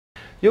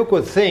you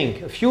could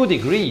think a few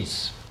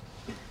degrees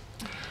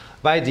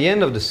by the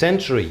end of the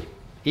century,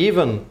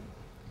 even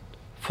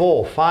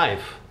 4 or 5,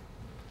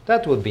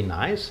 that would be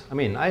nice. I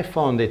mean, I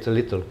found it a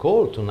little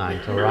cold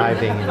tonight,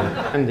 arriving and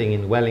landing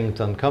in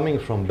Wellington, coming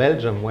from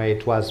Belgium, where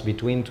it was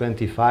between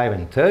 25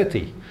 and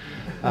 30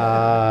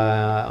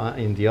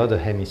 in the other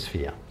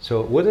hemisphere.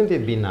 So wouldn't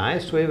it be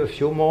nice to have a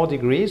few more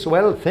degrees?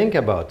 Well, think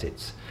about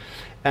it.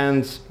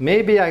 And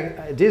maybe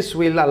this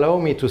will allow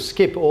me to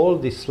skip all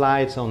the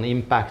slides on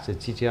impacts,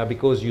 etc.,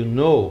 because you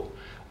know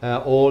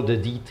all the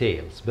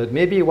details. But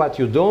maybe what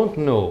you don't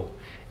know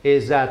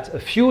is that a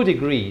few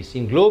degrees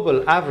in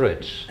global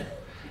average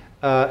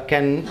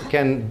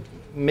can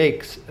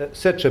make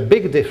such a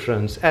big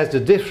difference as the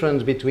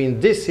difference between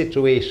this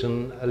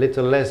situation a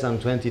little less than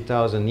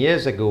 20,000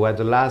 years ago at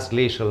the last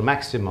glacial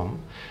maximum,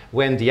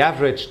 when the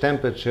average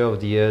temperature of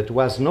the Earth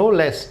was no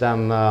less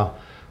than 4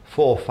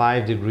 or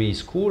 5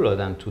 degrees cooler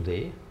than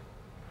today.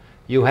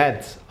 You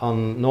had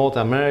on North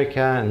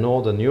America and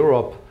Northern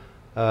Europe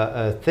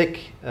a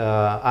thick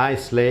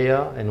ice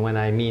layer, and when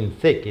I mean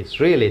thick, it's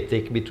really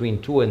thick,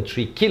 between 2 and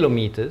 3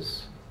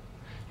 kilometers.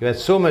 You had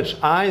so much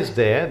ice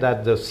there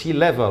that the sea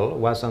level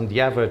was on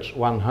the average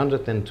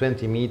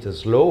 120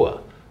 meters lower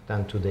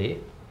than today.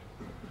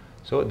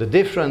 So the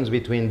difference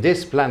between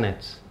this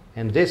planet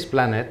and this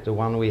planet, the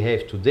one we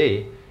have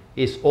today,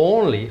 is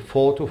only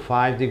 4 to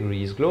 5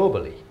 degrees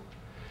globally.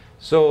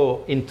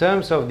 So in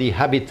terms of the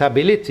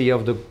habitability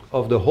of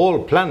the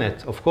whole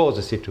planet, of course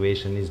the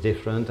situation is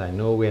different. I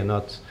know we are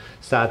not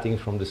starting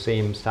from the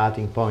same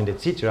starting point,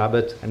 etc.,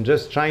 but I'm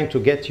just trying to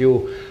get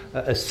you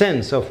a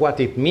sense of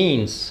what it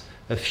means.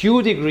 A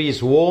few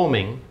degrees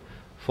warming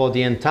for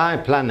the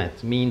entire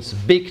planet means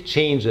big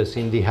changes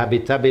in the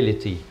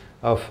habitability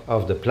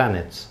of the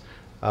planet.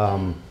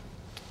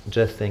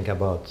 Just think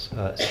about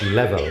sea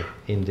level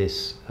in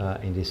this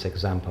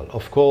example.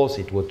 Of course,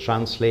 it would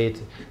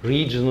translate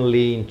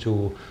regionally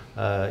into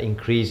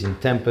increase in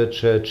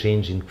temperature,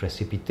 change in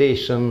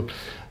precipitation.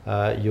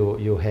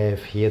 You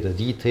have here the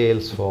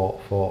details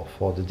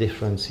for the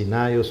different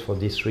scenarios for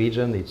this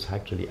region. It's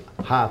actually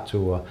hard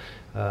to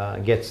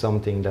get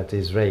something that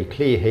is very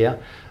clear here.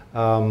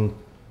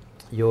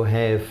 You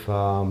have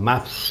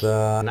maps,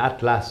 an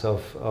atlas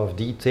of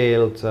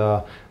detailed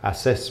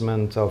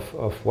assessment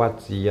of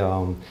what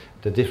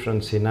the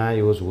different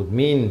scenarios would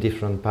mean in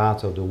different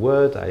parts of the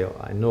world.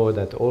 I know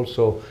that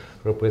also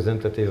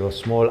representative of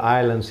small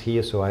islands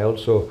here, so I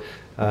also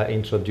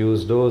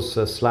introduced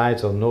those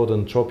slides on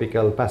Northern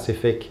Tropical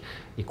Pacific,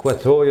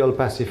 Equatorial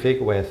Pacific,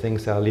 where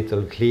things are a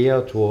little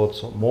clear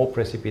towards more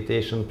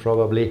precipitation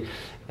probably,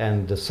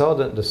 and the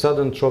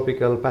Southern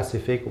Tropical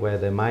Pacific, where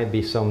there might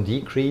be some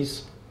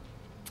decrease.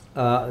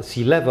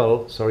 Sea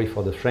level, sorry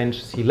for the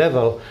French, sea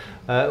level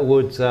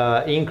would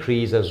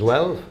increase as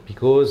well,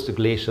 because the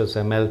glaciers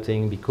are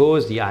melting,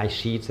 because the ice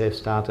sheets have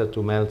started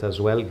to melt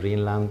as well,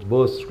 Greenland,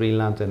 both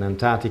Greenland and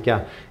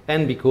Antarctica,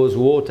 and because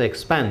water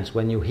expands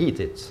when you heat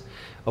it.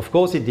 Of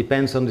course, it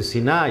depends on the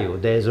scenario.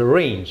 There's a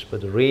range, but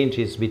the range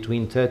is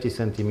between 30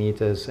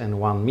 centimeters and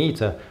 1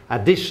 meter,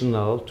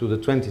 additional to the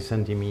 20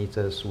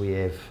 centimeters we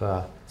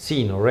have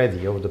seen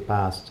already over the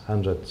past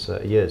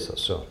 100 years or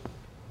so.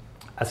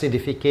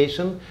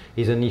 Acidification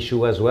is an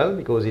issue as well,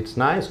 because it's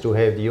nice to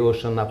have the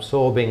ocean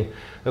absorbing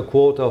a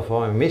quarter of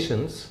our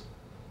emissions.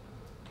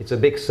 It's a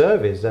big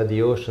service that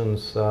the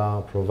oceans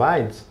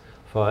provides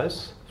for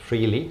us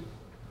freely.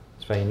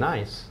 It's very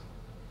nice.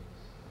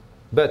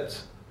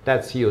 But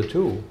that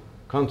CO2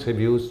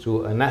 contributes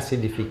to an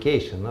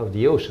acidification of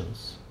the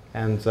oceans.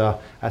 And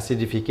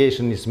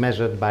acidification is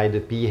measured by the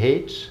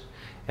pH.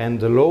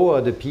 And the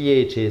lower the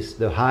pH is,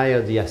 the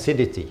higher the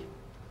acidity.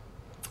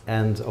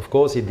 And of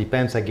course, it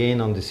depends again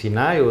on the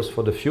scenarios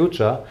for the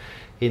future.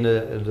 In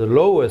the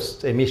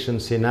lowest emission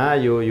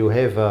scenario, you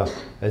have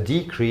a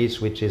decrease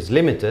which is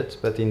limited,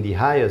 but in the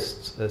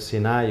highest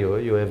scenario,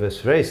 you have a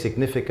very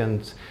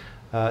significant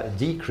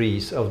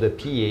decrease of the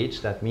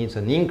pH. That means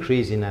an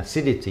increase in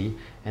acidity,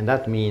 and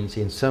that means,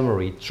 in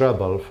summary,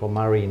 trouble for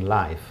marine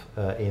life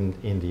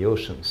in the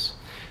oceans.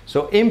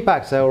 So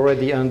impacts are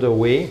already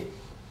underway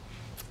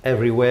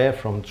everywhere,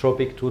 from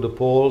tropic to the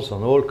poles,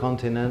 on all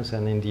continents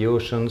and in the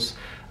oceans,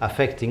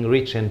 affecting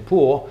rich and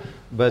poor,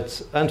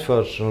 but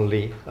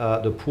unfortunately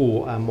the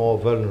poor are more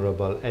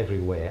vulnerable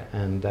everywhere,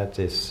 and that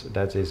is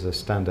a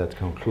standard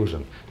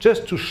conclusion.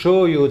 Just to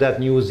show you that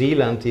New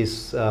Zealand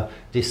is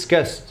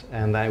discussed,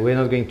 and we're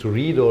not going to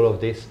read all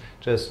of this,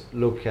 just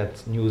look at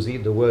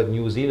the word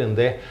New Zealand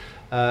there.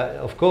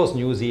 Of course,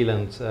 New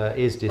Zealand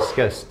is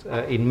discussed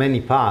in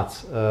many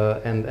parts,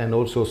 and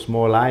also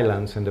small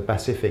islands in the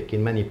Pacific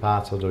in many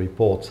parts of the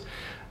report.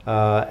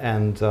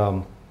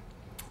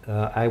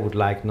 I would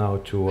like now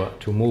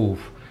to move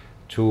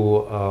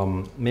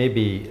to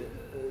maybe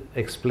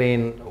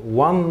explain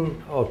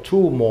 1 or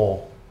 2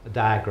 more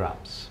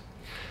diagrams.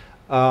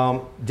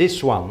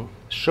 This one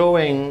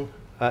showing,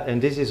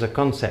 and this is a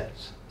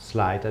concept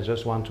slide. I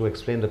just want to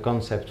explain the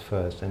concept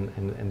first,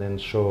 and then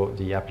show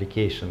the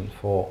application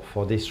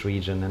for this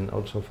region and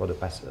also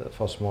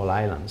for small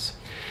islands.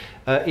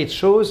 It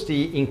shows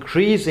the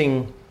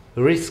increasing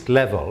risk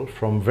level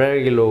from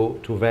very low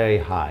to very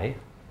high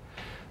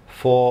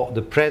for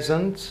the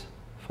present,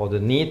 for the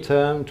near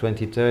term,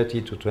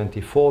 2030 to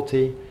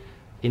 2040,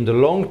 in the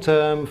long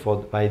term,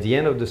 by the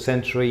end of the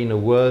century, in a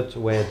world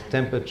where the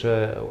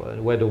temperature,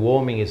 where the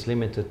warming is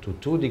limited to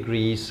 2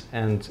 degrees,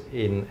 and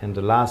in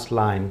the last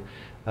line,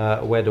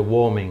 where the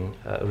warming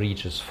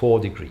reaches 4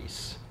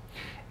 degrees.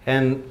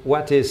 And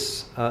what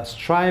is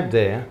striped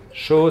there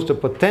shows the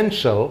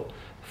potential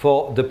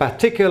for the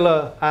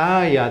particular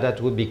area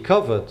that would be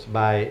covered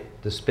by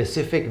the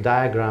specific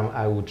diagram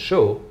I would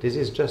show. This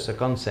is just a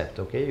concept,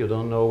 okay? You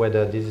don't know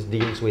whether this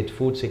deals with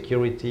food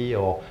security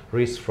or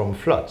risk from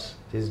floods.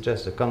 This is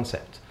just a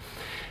concept.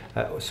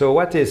 So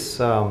what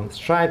is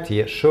striped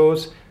here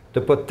shows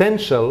the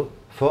potential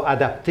for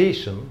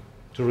adaptation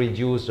to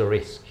reduce the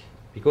risk.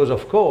 Because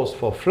of course,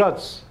 for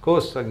floods,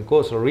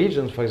 coastal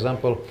regions, for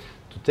example,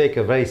 to take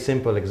a very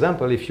simple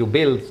example, if you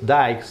build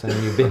dikes and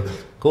you build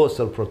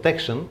coastal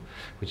protection,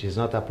 which is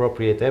not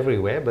appropriate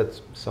everywhere, but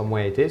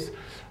somewhere it is,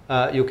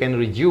 you can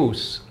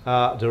reduce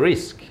the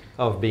risk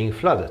of being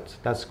flooded.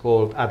 That's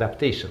called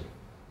adaptation.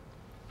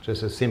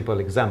 Just a simple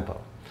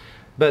example.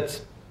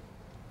 But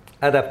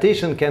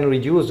adaptation can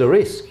reduce the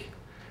risk,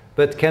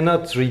 but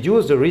cannot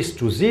reduce the risk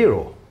to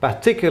zero,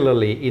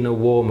 particularly in a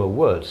warmer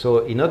world.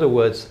 So in other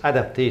words,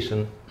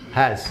 adaptation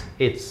has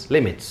its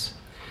limits.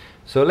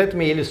 So let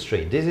me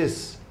illustrate. This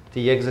is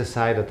the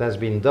exercise that has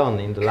been done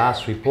in the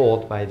last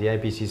report by the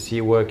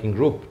IPCC Working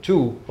Group,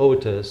 2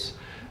 authors,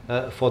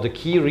 for the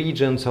key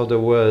regions of the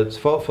world,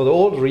 for the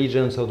old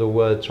regions of the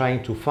world,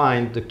 trying to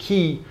find the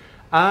key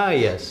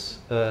areas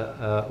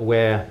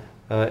where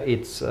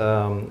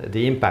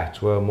the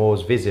impacts were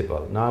most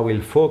visible. Now I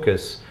will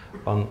focus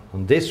on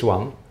this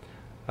one,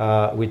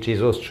 which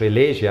is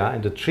Australasia,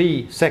 and the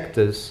 3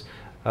 sectors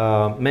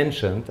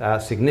mentioned are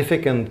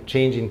significant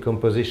change in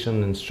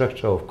composition and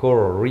structure of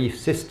coral reef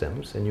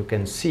systems, and you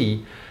can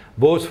see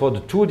both for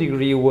the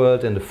 2-degree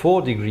world and the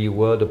 4-degree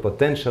world the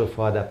potential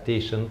for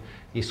adaptation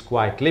is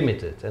quite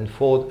limited, and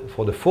for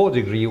the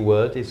 4-degree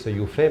world it's a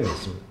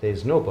euphemism. There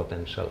is no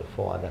potential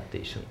for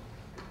adaptation.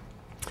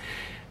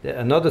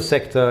 Another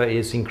sector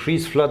is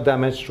increased flood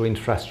damage to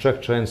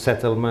infrastructure and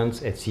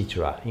settlements,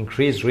 etc.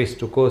 Increased risk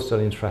to coastal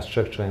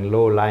infrastructure and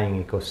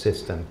low-lying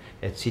ecosystem,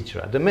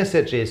 etc. The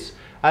message is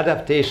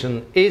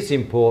adaptation is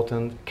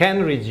important,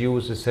 can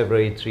reduce the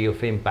severity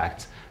of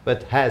impact,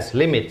 but has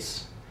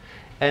limits.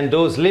 And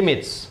those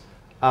limits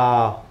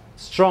are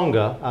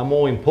stronger, are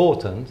more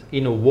important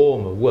in a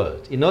warmer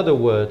world. In other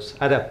words,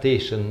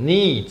 adaptation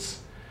needs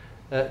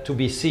to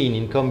be seen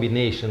in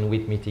combination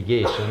with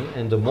mitigation,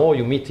 and the more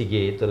you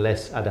mitigate, the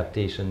less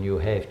adaptation you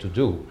have to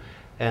do.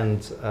 And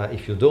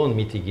if you don't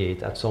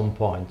mitigate, at some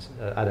point,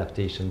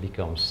 adaptation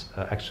becomes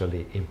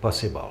actually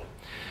impossible.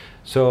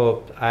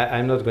 So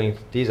I'm not going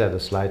to, these are the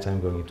slides I'm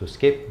going to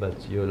skip, but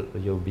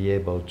you'll be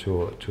able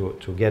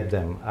to get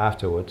them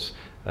afterwards.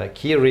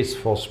 Key risks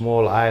for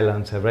small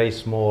islands are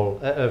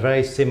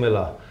very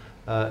similar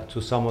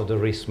to some of the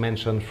risks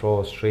mentioned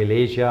for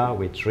Australasia,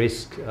 with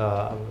risk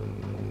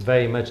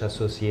very much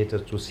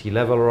associated to sea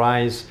level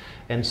rise,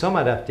 and some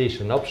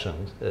adaptation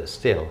options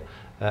still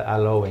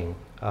allowing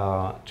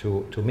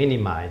to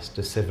minimize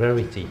the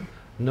severity,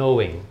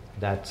 knowing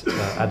that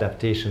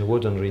adaptation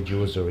wouldn't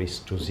reduce the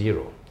risk to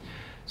zero.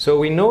 So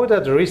we know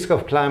that the risk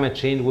of climate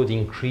change would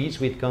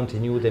increase with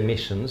continued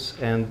emissions,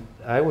 and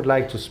I would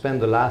like to spend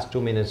the last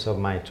 2 minutes of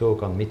my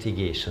talk on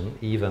mitigation,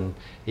 even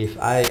if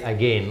I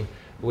again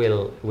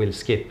will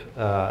skip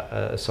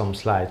some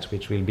slides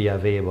which will be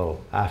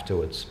available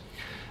afterwards.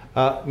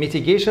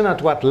 Mitigation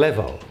at what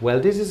level? Well,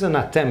 this is an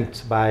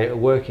attempt by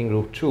Working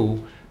Group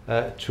 2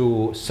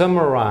 to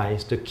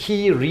summarize the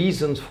key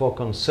reasons for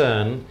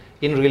concern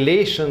in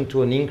relation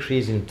to an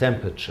increase in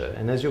temperature.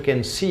 And as you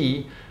can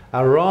see,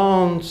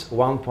 around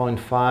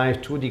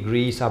 1.5, 2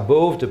 degrees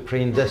above the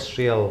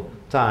pre-industrial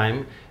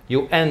time,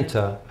 you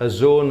enter a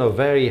zone of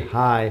very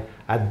high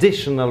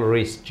additional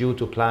risk due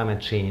to climate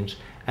change,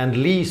 and at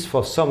least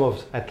for some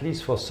of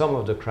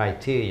the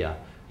criteria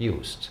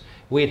used,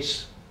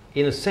 which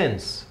in a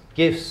sense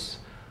gives,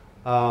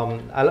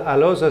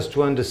 allows us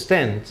to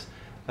understand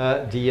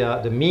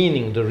the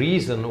meaning, the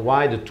reason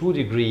why the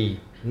 2-degree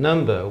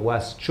number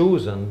was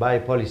chosen by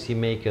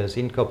policymakers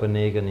in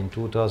Copenhagen in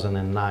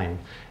 2009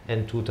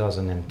 and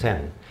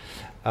 2010.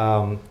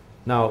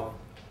 Now,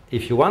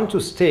 if you want to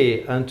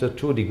stay under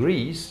 2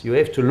 degrees, you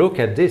have to look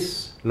at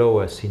this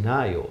lower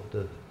scenario,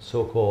 the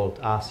so-called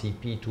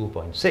RCP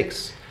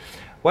 2.6.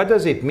 What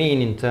does it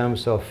mean in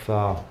terms of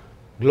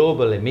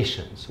global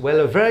emissions? Well,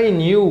 a very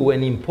new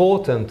and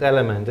important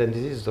element, and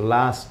this is the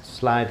last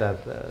slide,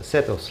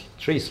 set of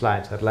 3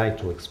 slides I'd like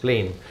to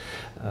explain,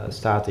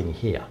 starting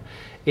here.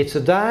 It's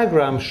a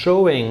diagram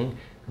showing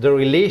the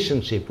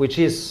relationship, which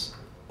is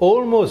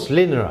almost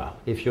linear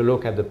if you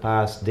look at the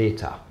past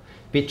data,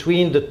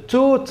 between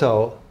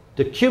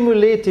the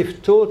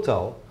cumulative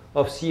total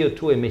of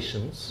CO2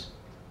 emissions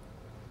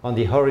on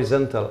the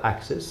horizontal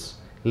axis,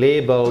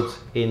 labeled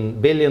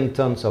in billion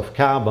tons of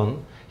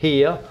carbon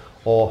here,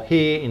 or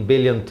here in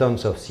billion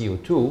tons of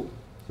CO2,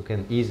 You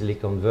can easily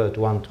convert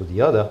one to the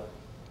other.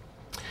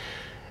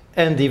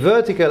 And the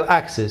vertical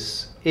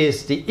axis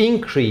is the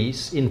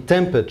increase in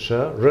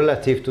temperature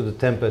relative to the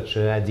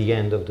temperature at the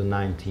end of the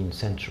 19th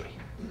century.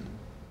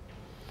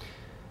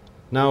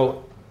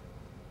 Now,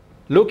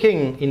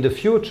 looking in the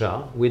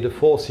future with the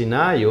 4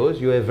 scenarios,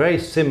 you have very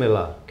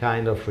similar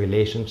kind of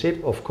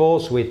relationship, of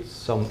course with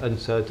some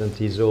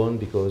uncertainty zone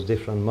because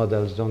different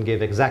models don't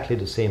give exactly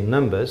the same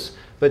numbers,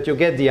 but you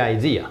get the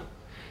idea.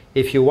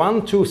 If you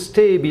want to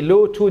stay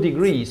below 2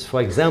 degrees, for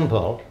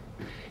example,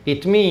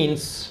 it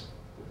means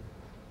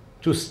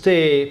to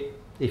stay,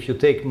 if you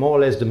take more or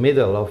less the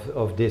middle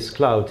of this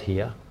cloud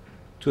here,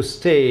 to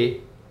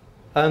stay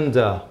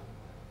under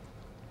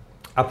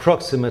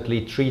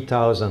approximately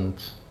 3,000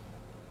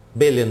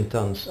 billion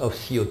tons of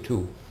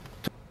CO2.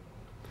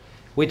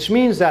 Which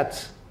means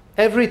that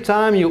every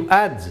time you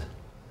add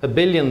a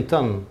billion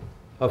ton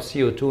of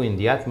CO2 in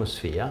the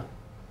atmosphere,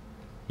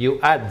 you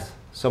add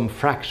some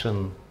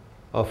fraction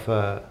of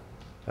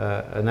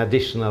an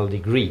additional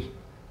degree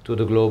to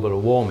the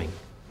global warming,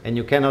 and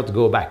you cannot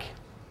go back.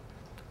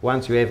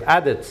 Once you have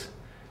added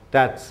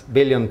that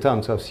billion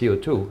tons of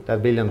CO2,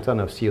 that billion ton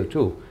of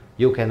CO2,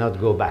 you cannot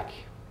go back.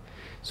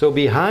 So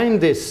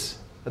behind this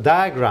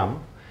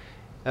diagram,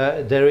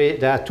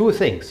 there are 2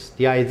 things.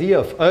 The idea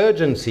of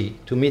urgency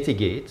to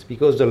mitigate,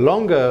 because the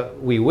longer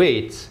we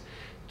wait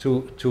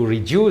to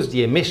reduce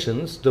the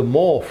emissions, the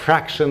more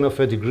fraction of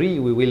a degree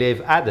we will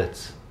have added,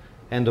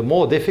 and the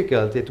more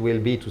difficult it will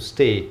be to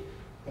stay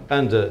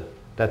under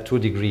that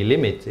 2-degree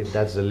limit, if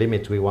that's the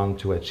limit we want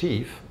to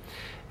achieve.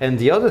 And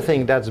the other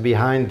thing that's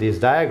behind this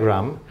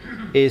diagram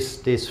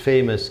is this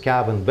famous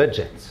carbon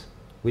budget,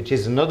 which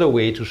is another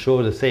way to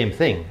show the same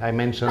thing. I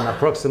mentioned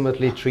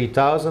approximately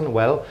 3,000.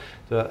 Well,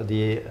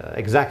 the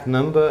exact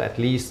number, at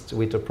least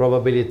with a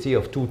probability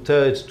of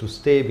 2/3 to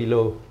stay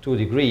below 2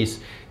 degrees,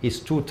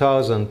 is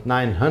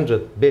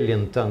 2,900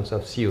 billion tons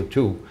of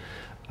CO2.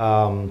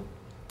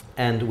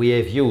 And we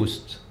have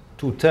used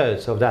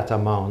 2/3 of that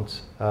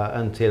amount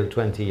until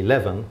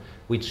 2011,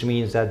 which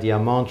means that the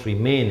amount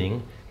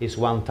remaining is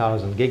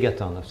 1,000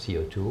 gigatons of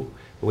CO2,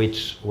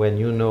 which, when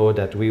you know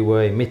that we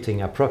were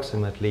emitting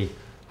approximately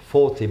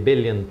 40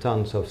 billion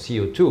tons of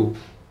CO2,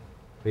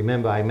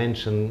 remember I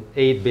mentioned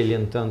 8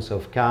 billion tons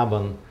of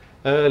carbon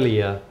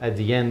earlier at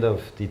the end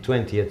of the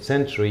 20th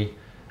century,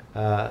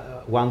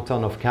 1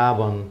 ton of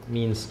carbon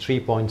means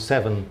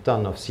 3.7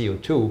 tons of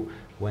CO2.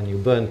 When you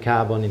burn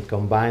carbon, it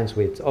combines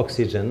with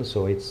oxygen,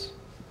 so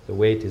the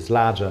weight is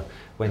larger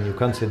when you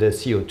consider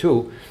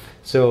CO2.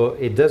 So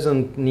it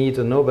doesn't need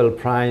a Nobel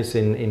Prize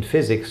in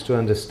physics to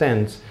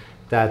understand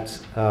that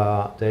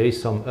there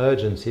is some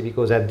urgency,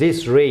 because at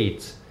this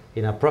rate,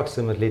 in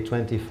approximately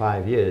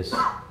 25 years,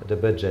 the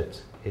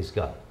budget is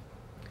gone.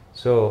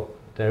 So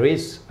there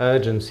is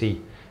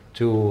urgency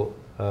to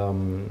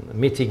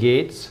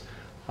mitigate,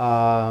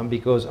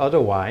 because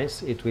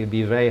otherwise it will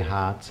be very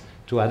hard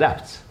to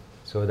adapt.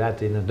 So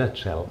that, in a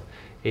nutshell,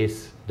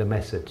 is the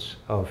message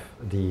of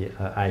the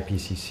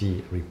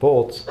IPCC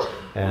report.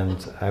 And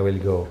I will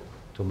go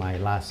to my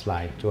last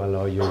slide to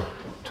allow you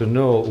to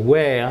know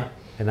where,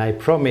 and I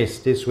promise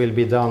this will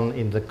be done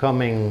in the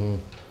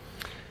coming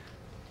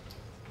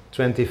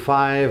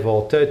 25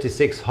 or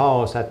 36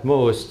 hours at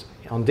most.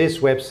 On this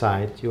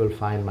website, you will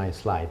find my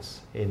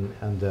slides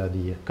under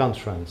the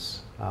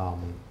conference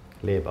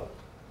label.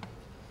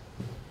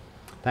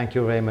 Thank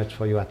you very much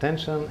for your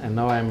attention, and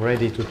now I'm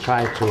ready to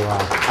try to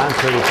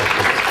answer your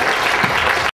questions.